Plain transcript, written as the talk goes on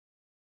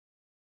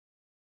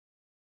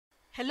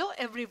Hello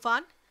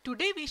everyone.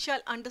 Today we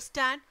shall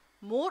understand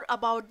more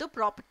about the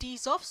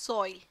properties of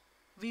soil.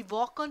 We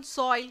walk on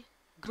soil,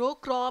 grow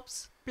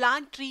crops,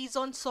 plant trees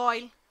on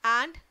soil,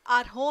 and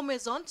our home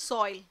is on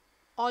soil.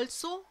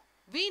 Also,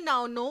 we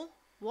now know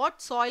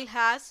what soil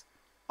has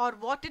or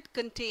what it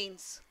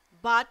contains.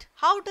 But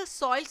how does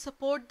soil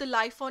support the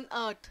life on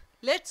earth?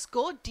 Let's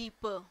go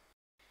deeper.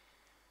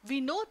 We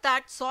know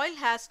that soil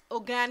has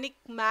organic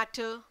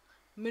matter,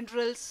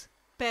 minerals,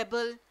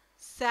 pebble,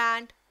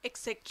 sand,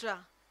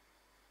 etc.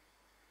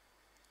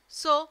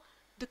 So,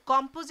 the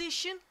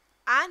composition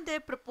and their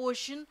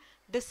proportion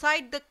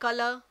decide the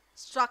color,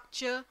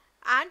 structure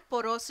and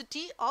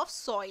porosity of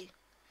soil.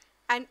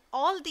 And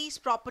all these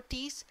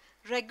properties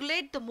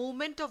regulate the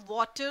movement of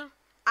water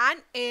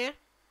and air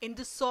in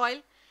the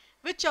soil,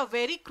 which are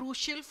very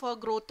crucial for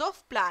growth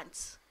of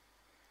plants.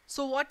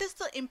 So what is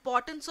the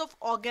importance of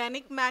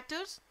organic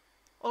matters?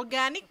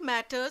 Organic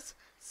matters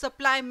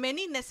supply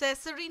many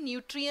necessary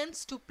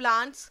nutrients to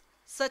plants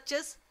such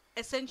as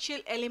essential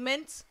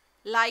elements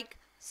like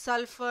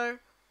sulfur,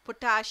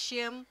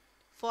 potassium,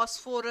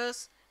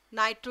 phosphorus,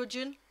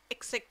 nitrogen,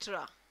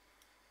 etc.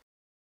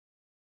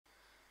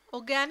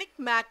 Organic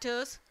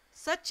matters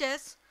such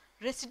as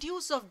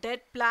residues of dead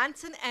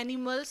plants and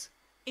animals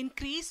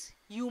increase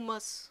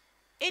humus.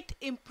 It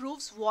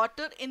improves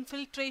water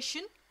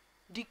infiltration,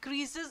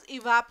 decreases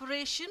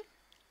evaporation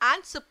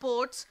and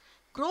supports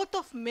growth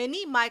of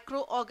many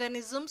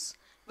microorganisms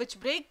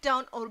which break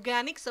down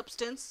organic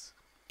substance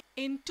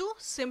into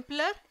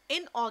simpler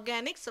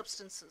inorganic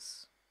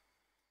substances.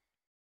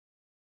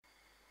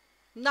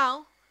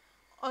 Now,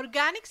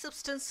 organic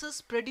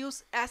substances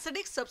produce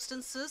acidic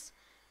substances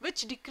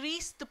which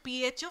decrease the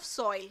pH of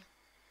soil.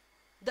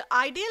 The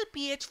ideal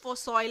pH for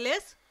soil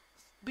is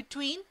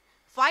between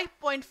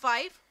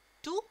 5.5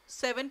 to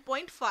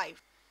 7.5.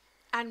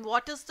 And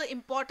what is the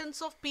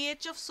importance of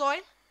pH of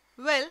soil?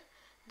 Well,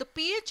 the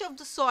pH of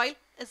the soil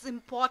is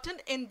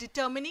important in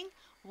determining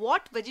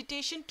what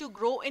vegetation to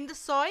grow in the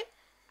soil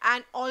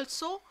and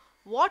also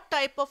what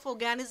type of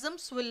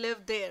organisms will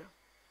live there.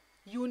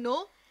 You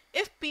know,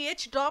 if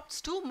pH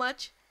drops too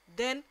much,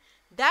 then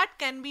that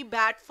can be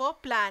bad for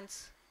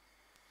plants.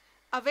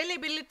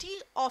 Availability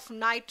of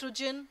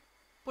nitrogen,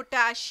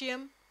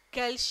 potassium,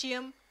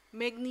 calcium,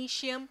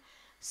 magnesium,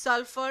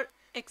 sulfur,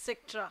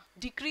 etc.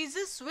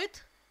 decreases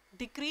with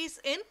decrease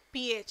in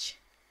pH.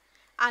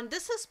 And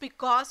this is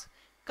because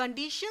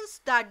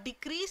conditions that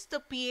decrease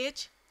the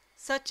pH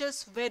such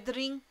as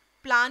weathering,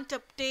 plant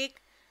uptake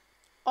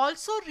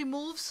also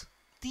removes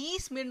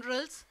these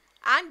minerals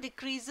and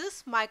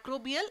decreases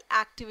microbial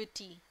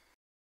activity.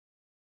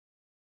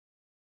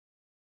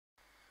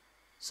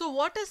 So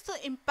what is the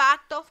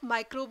impact of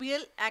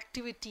microbial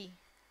activity?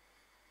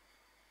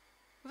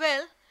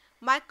 Well,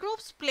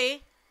 microbes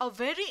play a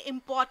very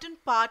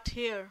important part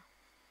here.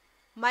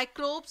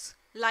 Microbes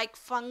like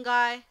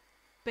fungi,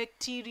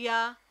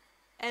 bacteria,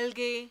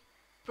 algae,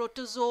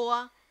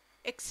 protozoa,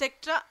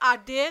 etc.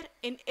 are there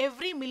in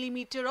every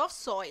millimeter of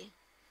soil,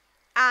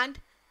 and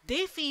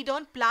they feed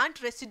on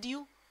plant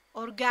residue,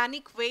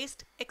 organic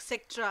waste,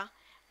 etc.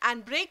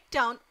 and break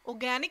down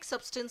organic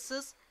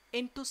substances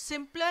into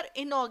simpler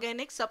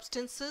inorganic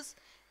substances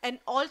and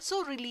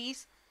also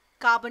release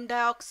carbon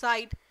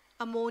dioxide,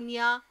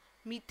 ammonia,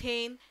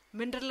 methane,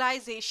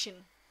 mineralization.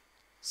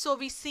 So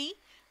we see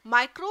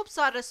microbes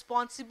are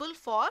responsible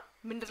for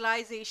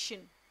mineralization.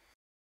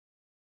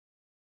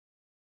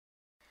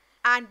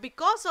 And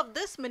because of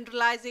this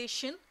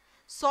mineralization,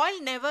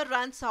 soil never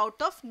runs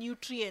out of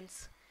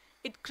nutrients.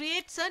 It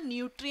creates a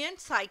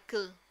nutrient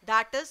cycle.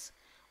 That is,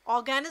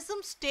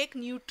 organisms take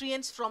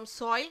nutrients from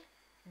soil,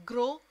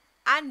 grow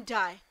and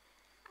die.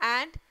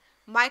 And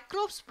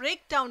microbes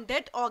break down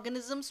dead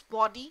organisms'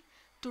 body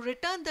to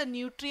return the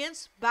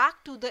nutrients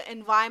back to the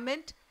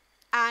environment,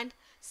 and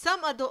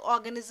some other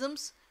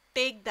organisms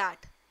take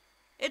that.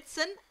 It's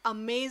an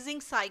amazing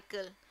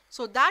cycle.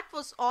 So that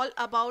was all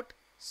about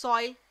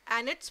soil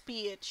and its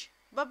pH.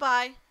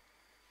 Bye-bye.